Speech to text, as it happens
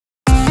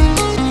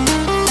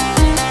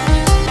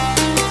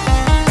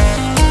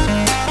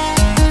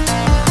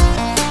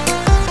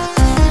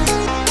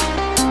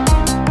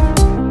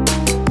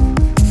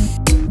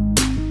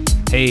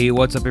Hey,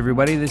 what's up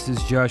everybody? This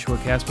is Joshua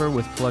Casper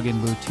with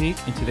Plugin Boutique,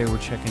 and today we're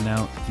checking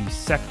out the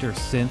Sektor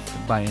synth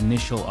by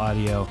Initial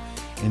Audio,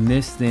 and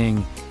this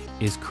thing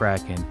is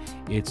cracking.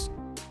 It's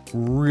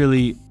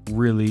really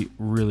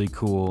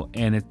cool,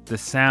 and the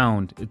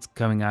sound it's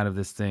coming out of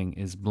this thing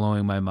is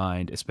blowing my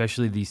mind,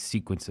 especially these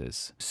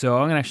sequences. So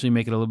I'm gonna actually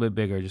make it a little bit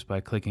bigger just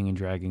by clicking and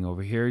dragging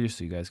over here, just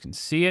so you guys can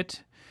see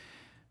it.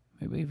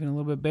 Maybe even a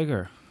little bit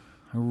bigger.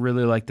 I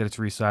really like that it's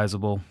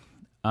resizable.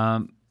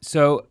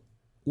 So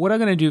what I'm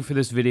going to do for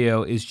this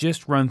video is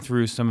just run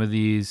through some of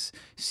these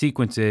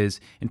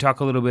sequences and talk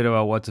a little bit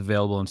about what's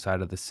available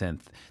inside of the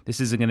synth. This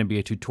isn't going to be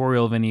a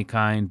tutorial of any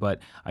kind, but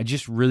I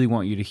just really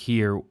want you to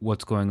hear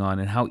what's going on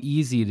and how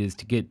easy it is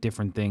to get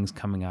different things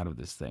coming out of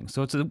this thing.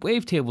 So it's a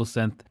wavetable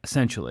synth,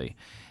 essentially.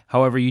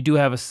 However, you do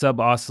have a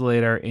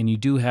sub-oscillator, and you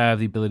do have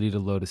the ability to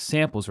load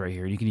samples right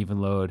here. You can even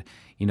load,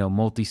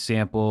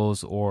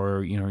 multi-samples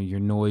or, your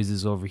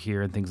noises over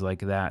here and things like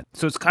that.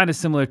 So it's kind of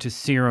similar to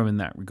Serum in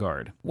that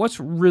regard. What's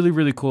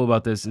really cool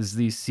about this is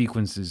these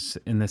sequences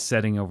in this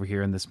setting over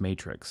here in this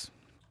matrix.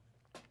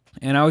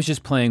 And I was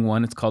just playing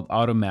one. It's called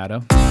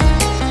Automata.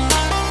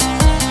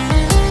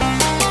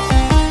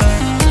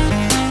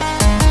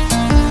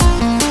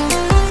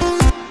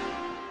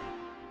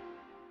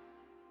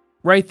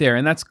 Right there,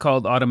 and that's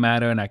called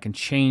Automata, and I can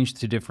change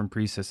to different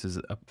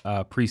presets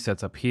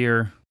up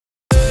here.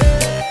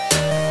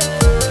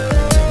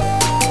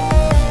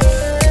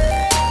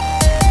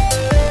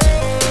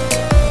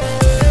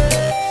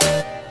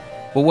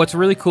 But what's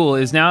really cool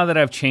is now that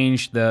I've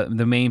changed the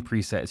main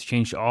preset, it's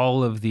changed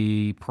all of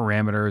the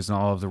parameters and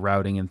all of the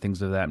routing and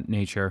things of that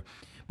nature.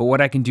 But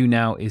what I can do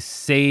now is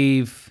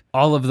save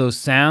all of those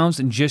sounds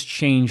and just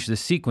change the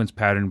sequence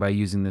pattern by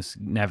using this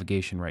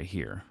navigation right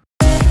here.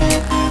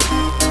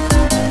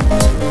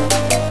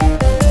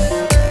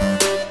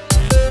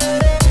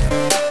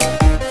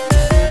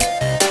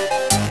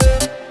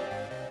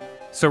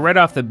 So right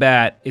off the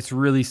bat, it's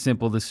really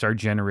simple to start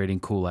generating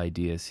cool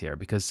ideas here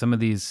because some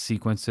of these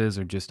sequences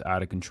are just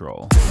out of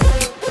control.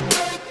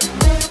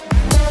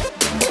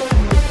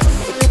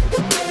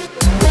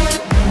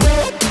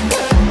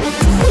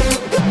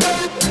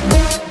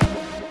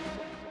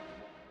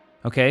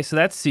 Okay, so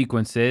that's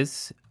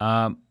sequences.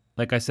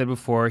 Like I said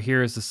before,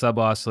 here is the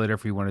sub-oscillator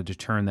if we wanted to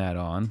turn that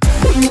on.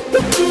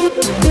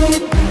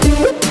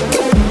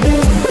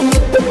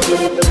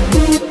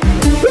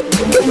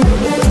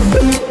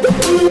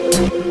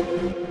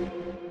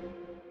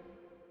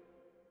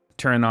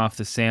 Turn off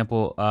the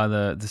sample,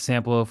 the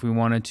sample if we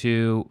wanted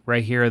to.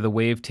 Right here are the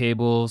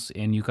wavetables,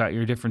 and you got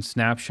your different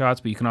snapshots,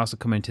 but you can also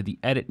come into the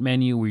edit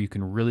menu where you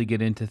can really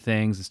get into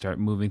things and start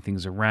moving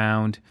things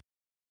around.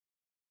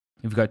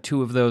 You've got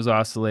two of those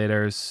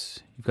oscillators.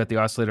 You've got the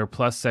oscillator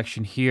plus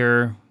section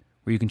here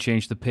where you can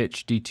change the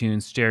pitch,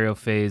 detune, stereo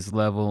phase,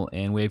 level,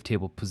 and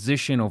wavetable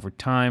position over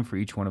time for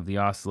each one of the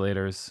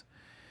oscillators.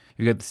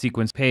 You got the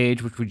sequence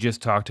page, which we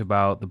just talked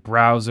about, the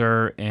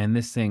browser, and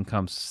this thing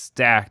comes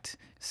stacked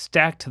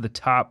to the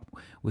top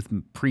with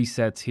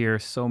presets here,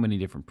 so many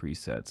different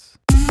presets.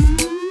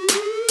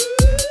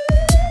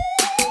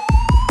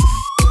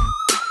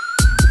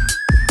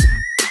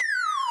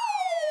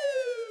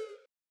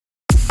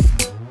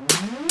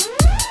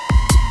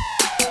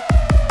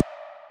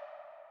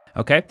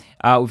 Okay,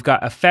 we've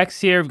got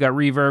effects here. We've got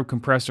reverb,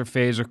 compressor,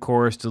 phaser,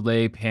 chorus,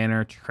 delay,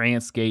 panner,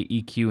 transgate,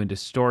 EQ, and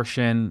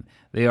distortion.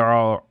 They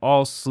are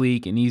all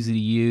sleek and easy to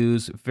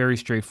use. Very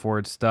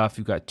straightforward stuff.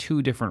 You've got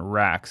two different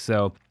racks,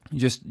 so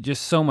just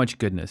so much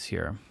goodness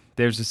here.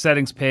 There's a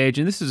settings page,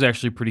 and this is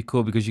actually pretty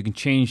cool because you can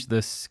change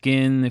the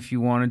skin if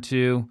you wanted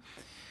to.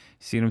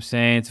 See what I'm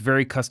saying? It's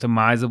very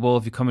customizable.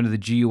 If you come into the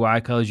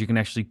GUI colors, you can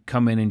actually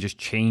come in and just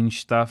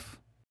change stuff.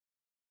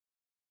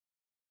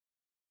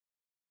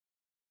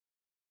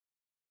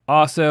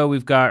 Also,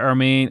 we've got our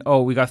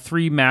we got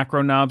three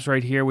macro knobs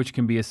right here, which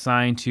can be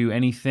assigned to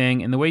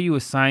anything. And the way you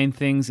assign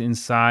things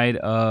inside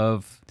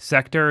of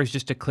Sektor is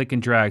just to click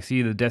and drag.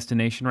 See the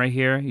destination right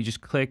here? You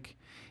just click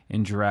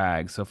and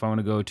drag. So if I want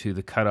to go to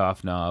the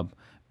cutoff knob,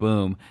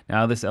 boom.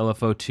 Now this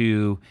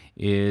LFO2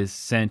 is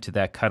sent to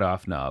that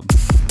cutoff knob.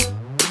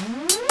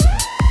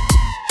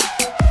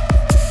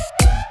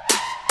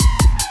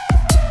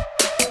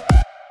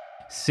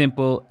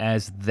 Simple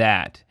as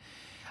that.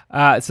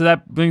 So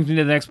that brings me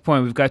to the next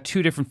point. We've got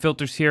two different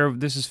filters here.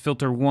 This is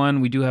filter 1.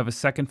 We do have a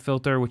second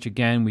filter, which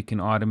again, we can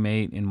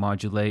automate and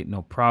modulate,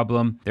 no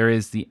problem. There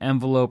is the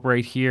envelope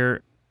right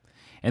here.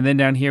 And then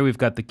down here, we've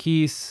got the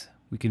keys.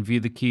 We can view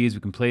the keys, we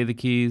can play the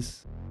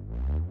keys.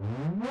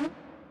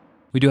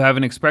 We do have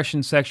an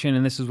expression section,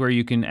 and this is where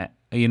you can,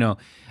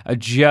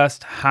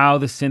 adjust how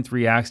the synth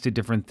reacts to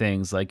different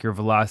things, like your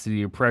velocity,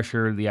 your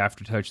pressure, the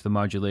aftertouch, the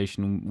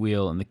modulation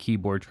wheel, and the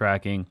keyboard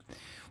tracking.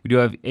 We do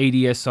have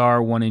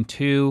ADSR 1 and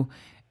 2,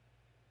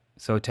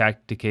 so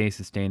attack, decay,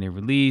 sustain, and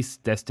release.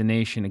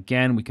 Destination,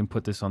 again, we can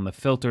put this on the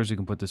filters, we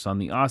can put this on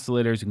the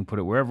oscillators, we can put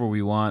it wherever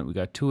we want. We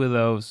got two of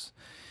those.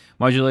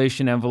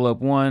 Modulation,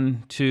 envelope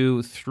 1,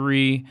 2,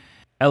 3,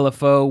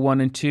 LFO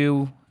 1 and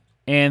 2,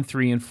 and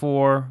 3 and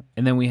 4,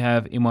 and then we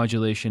have a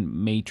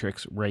modulation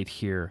matrix right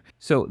here.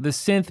 So the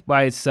synth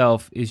by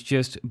itself is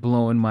just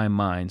blowing my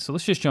mind. So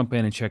let's just jump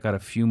in and check out a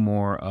few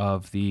more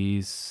of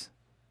these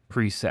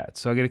presets.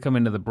 So I got to come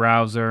into the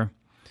browser.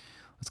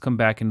 Let's come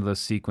back into those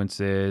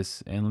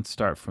sequences, and let's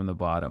start from the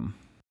bottom.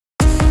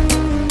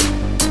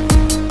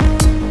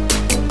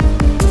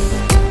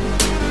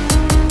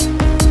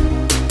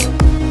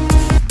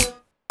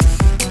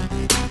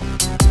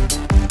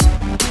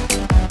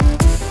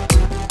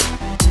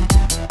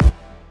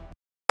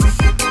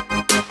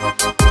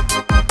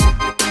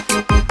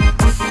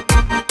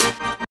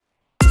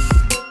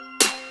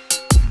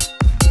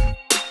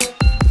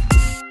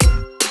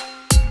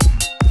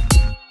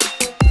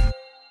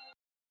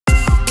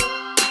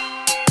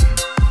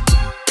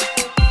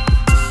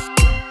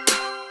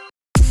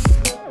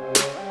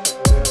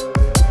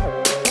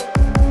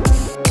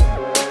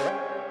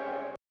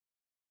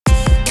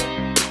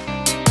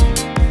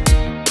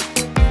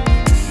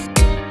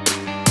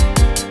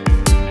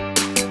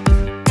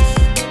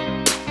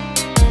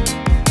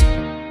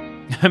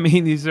 I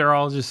mean, these are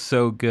all just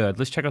so good.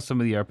 Let's check out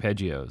some of the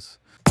arpeggios.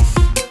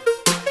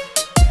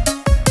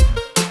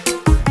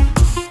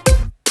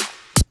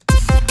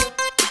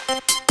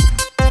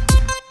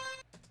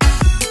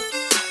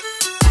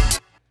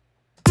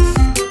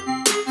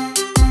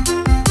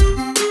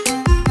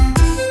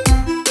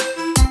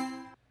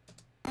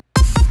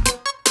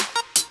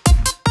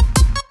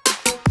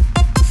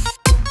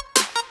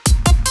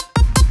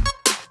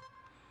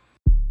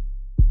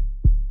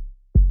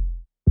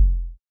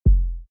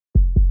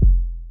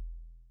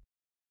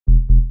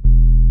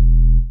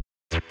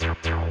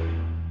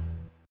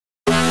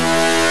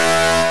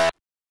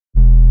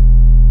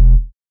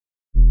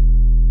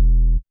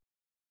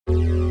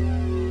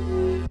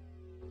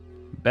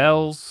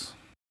 Bells.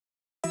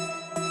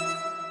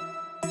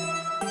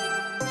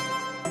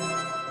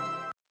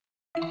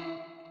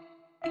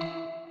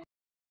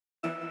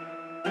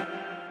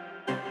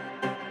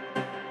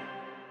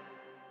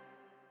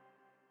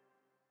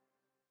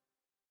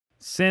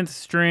 Synth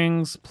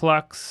strings,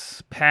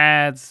 plucks,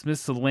 pads,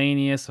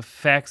 miscellaneous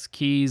effects,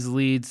 keys,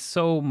 leads,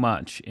 so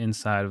much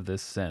inside of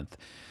this synth.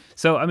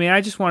 So, I mean, I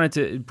just wanted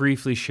to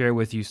briefly share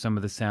with you some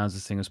of the sounds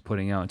this thing is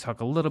putting out and talk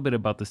a little bit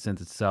about the synth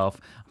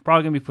itself. I'm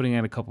probably going to be putting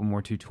out a couple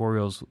more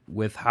tutorials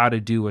with how to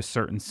do a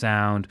certain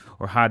sound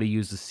or how to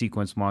use the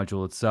sequence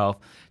module itself.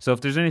 So if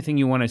there's anything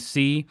you want to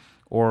see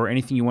or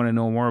anything you want to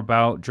know more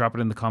about, drop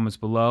it in the comments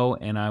below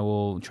and I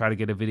will try to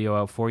get a video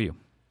out for you.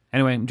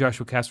 Anyway, I'm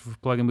Joshua Casper for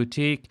Plugin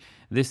Boutique.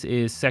 This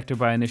is Sektor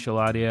by Initial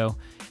Audio.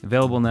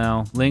 Available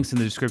now. Links in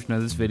the description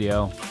of this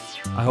video.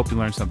 I hope you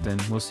learned something.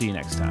 We'll see you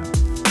next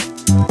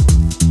time.